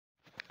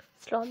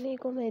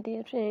Assalamualaikum my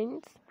dear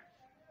friends,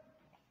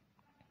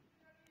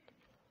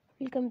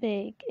 welcome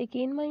back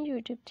again my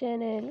YouTube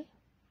channel.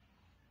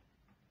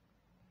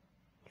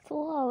 So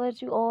how are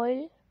you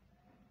all?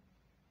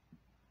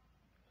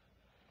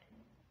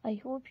 I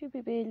hope you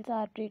people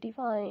are pretty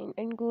fine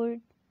and good.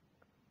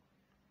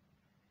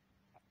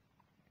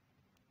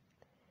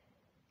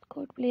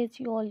 God bless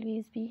you,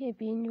 always be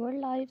happy in your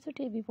life. So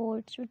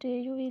today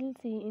you will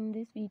see in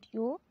this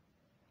video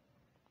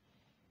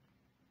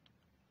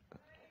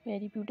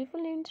very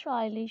beautiful and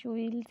stylish. You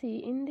will see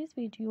in this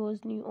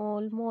videos new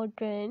all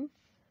modern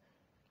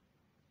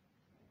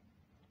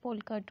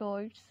polka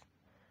dots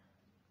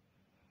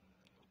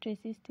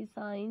dresses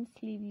designs,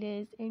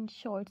 sleeveless and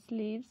short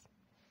sleeves,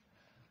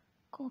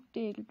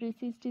 cocktail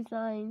dresses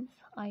designs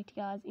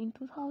ideas in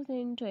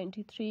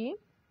 2023.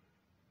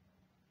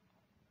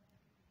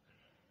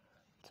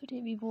 So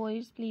dear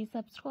viewers, please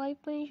subscribe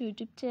my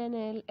YouTube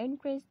channel and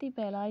press the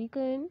bell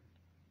icon.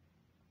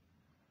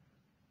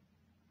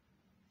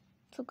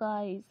 So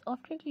guys,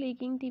 after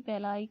clicking the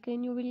bell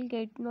icon, you will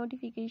get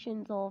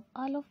notifications of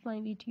all of my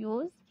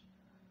videos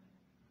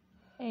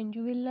and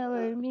you will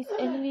never miss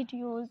any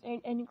videos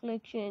and any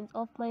collections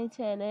of my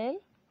channel.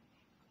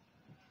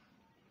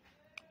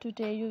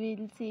 Today you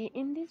will see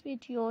in these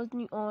videos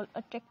new all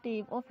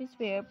attractive office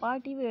wear,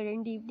 party wear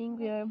and evening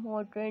wear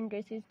modern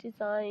dresses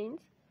designs.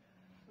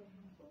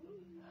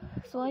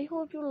 So I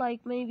hope you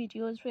like my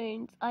videos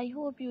friends. I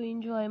hope you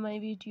enjoy my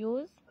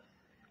videos.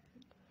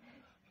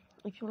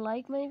 If you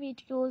like my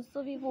videos,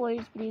 so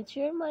viewers, please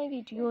share my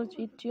videos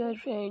with your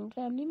friends,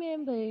 family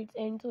members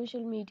and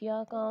social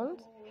media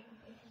accounts.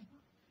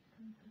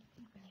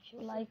 If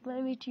you like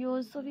my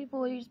videos, so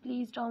viewers,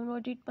 please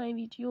download it my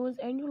videos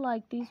and you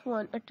like this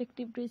one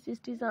attractive dresses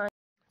design.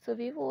 So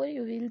before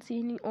you will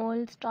see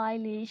all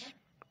stylish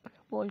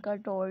polka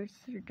dots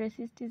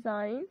dresses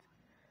designs.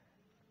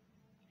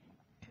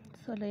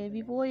 So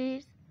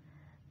viewers,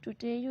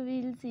 today you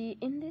will see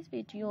in this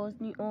videos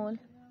all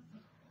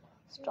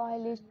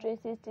stylish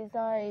dresses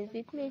designs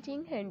with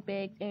matching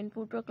handbags and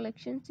footwear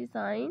collections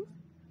designs.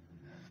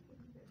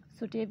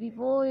 So dear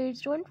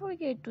viewers, don't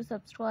forget to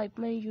subscribe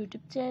my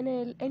YouTube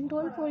channel and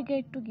don't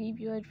forget to give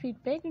your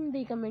feedback in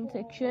the comment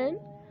section.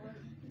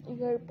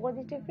 Your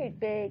positive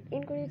feedback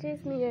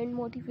encourages me and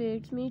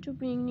motivates me to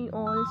bring you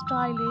all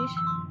stylish,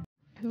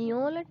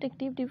 all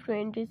attractive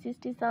different dresses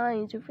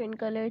designs, different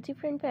colors,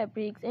 different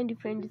fabrics and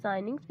different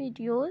designing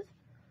videos.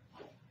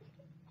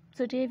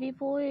 So dear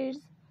viewers,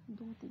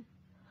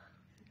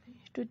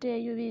 today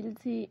you will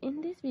see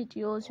in these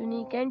videos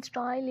unique and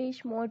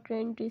stylish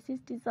modern dresses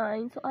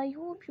designs. So I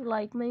hope you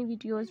like my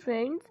videos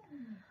friends.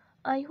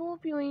 I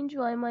hope you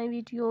enjoy my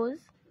videos.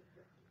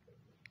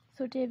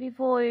 So dear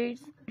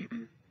viewers,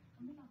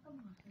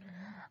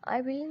 I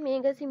will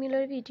make a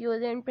similar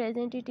videos and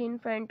present it in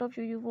front of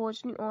you. You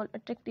watch all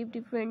attractive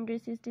different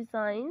dresses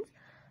designs.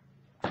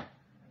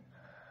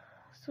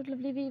 So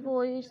lovely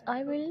viewers,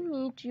 I will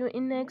meet you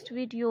in next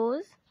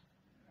videos.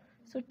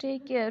 So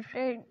take care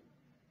friends.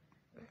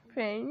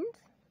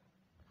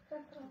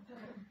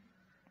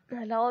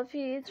 Allah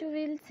Hafiz. You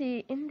will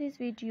see in these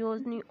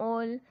videos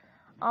all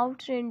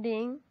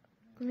outstanding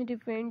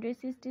different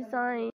dresses design.